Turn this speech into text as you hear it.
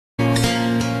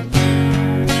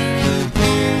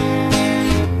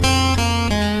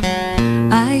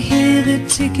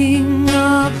ticking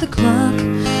of the clock.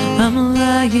 I'm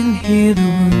lying here, the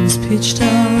room's pitch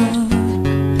dark.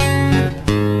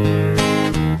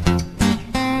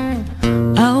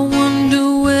 I wonder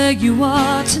where you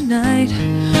are tonight.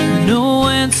 No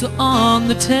answer on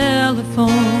the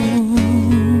telephone,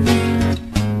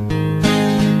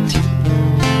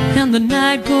 and the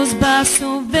night goes by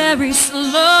so very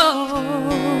slow.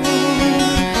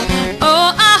 Oh,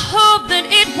 I hope that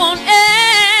it won't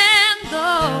end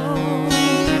though,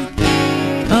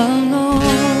 alone.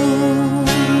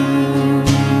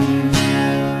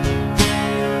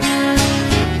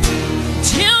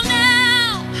 Till now,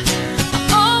 I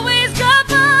always got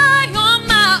by on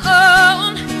my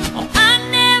own. Oh, I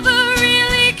never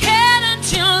really cared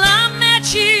until I met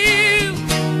you,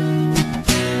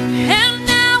 and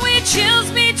now it chills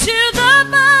me to the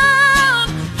bone.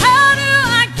 How do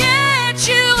I get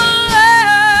you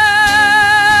alone?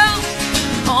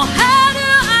 Oh, how do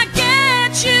I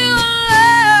get you alone?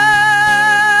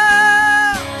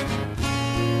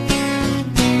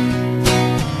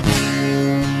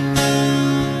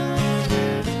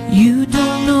 You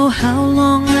don't know how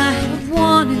long I have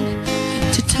wanted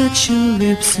to touch your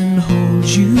lips and hold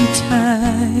you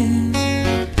tight.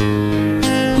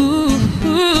 Ooh,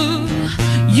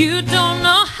 you don't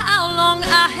know how long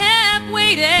I have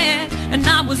waited, and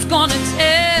I was gonna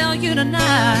tell you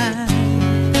tonight.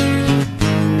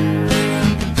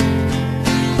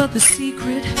 But the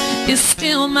secret is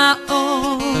still my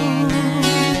own.